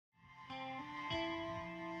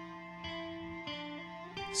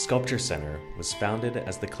SculptureCenter was founded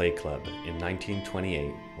as the Clay Club in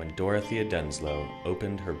 1928 when Dorothea Denslow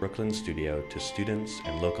opened her Brooklyn studio to students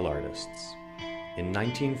and local artists. In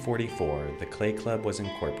 1944, the Clay Club was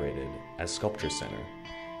incorporated as SculptureCenter,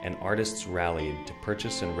 and artists rallied to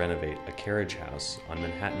purchase and renovate a carriage house on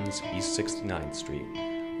Manhattan's East 69th Street,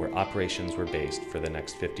 where operations were based for the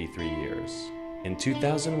next 53 years. In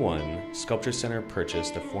 2001, SculptureCenter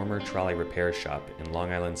purchased a former trolley repair shop in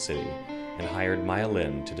Long Island City and hired Maya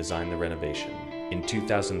Lin to design the renovation. In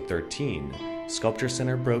 2013,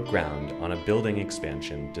 SculptureCenter broke ground on a building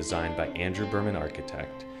expansion designed by Andrew Berman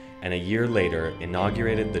Architect, and a year later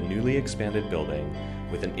inaugurated the newly expanded building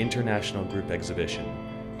with an international group exhibition,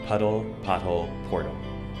 Puddle, Pothole, Portal.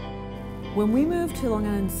 When we moved to Long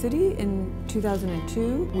Island City in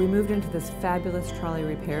 2002, we moved into this fabulous trolley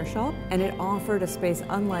repair shop, and it offered a space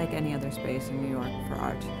unlike any other space in New York for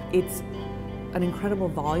art. It's an incredible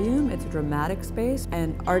volume, it's a dramatic space,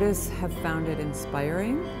 and artists have found it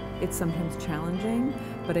inspiring. It's sometimes challenging,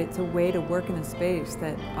 but it's a way to work in a space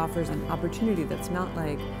that offers an opportunity that's not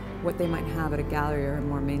like what they might have at a gallery or a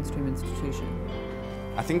more mainstream institution.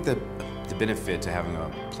 I think the benefit to having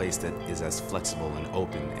a place that is as flexible and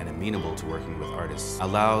open and amenable to working with artists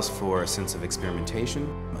allows for a sense of experimentation,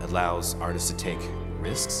 allows artists to take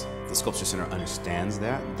risks. The SculptureCenter understands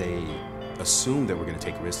that. They assume that we're going to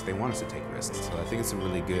take risks. They want us to take risks. So I think it's a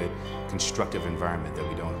really good, constructive environment that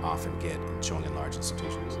we don't often get showing in large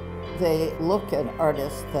institutions. They look at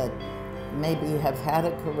artists that maybe have had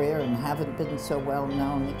a career and haven't been so well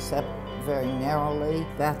known except very narrowly.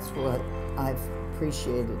 That's what I've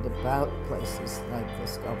appreciated about places like the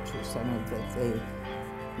SculptureCenter, that they,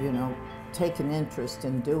 take an interest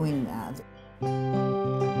in doing that.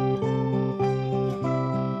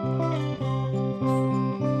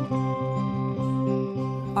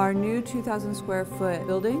 Our new 2,000 square foot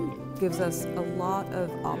building gives us a lot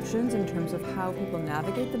of options in terms of how people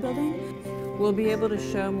navigate the building. We'll be able to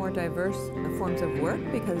show more diverse forms of work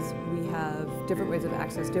because we have different ways of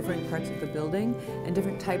access, different parts of the building, and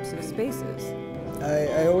different types of spaces.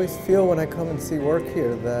 I always feel when I come and see work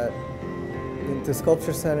here that in the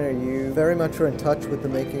SculptureCenter you very much are in touch with the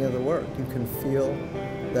making of the work. You can feel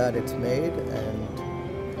that it's made and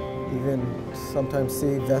even sometimes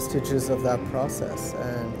see vestiges of that process.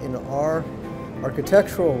 And in our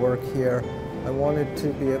architectural work here, I wanted to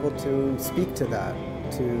be able to speak to that,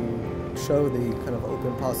 to show the kind of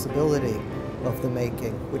open possibility of the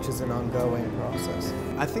making, which is an ongoing process.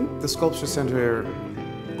 I think the SculptureCenter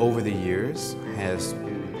over the years has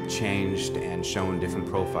changed and shown different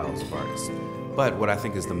profiles of artists. But what I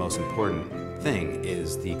think is the most important thing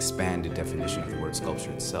is the expanded definition of the word sculpture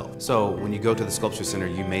itself. So when you go to the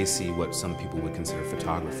SculptureCenter, you may see what some people would consider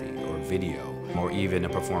photography or video or even a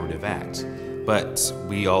performative act. But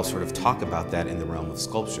we all sort of talk about that in the realm of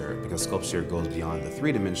sculpture because sculpture goes beyond the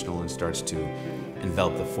three-dimensional and starts to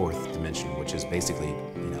envelop the fourth dimension, which is basically,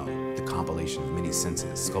 the compilation of many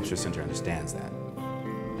senses. SculptureCenter understands that.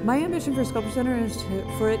 My ambition for SculptureCenter is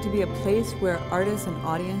for it to be a place where artists and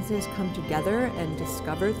audiences come together and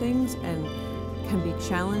discover things and can be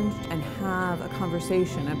challenged and have a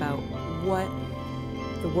conversation about what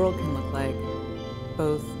the world can look like,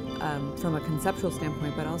 both from a conceptual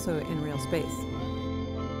standpoint, but also in real space.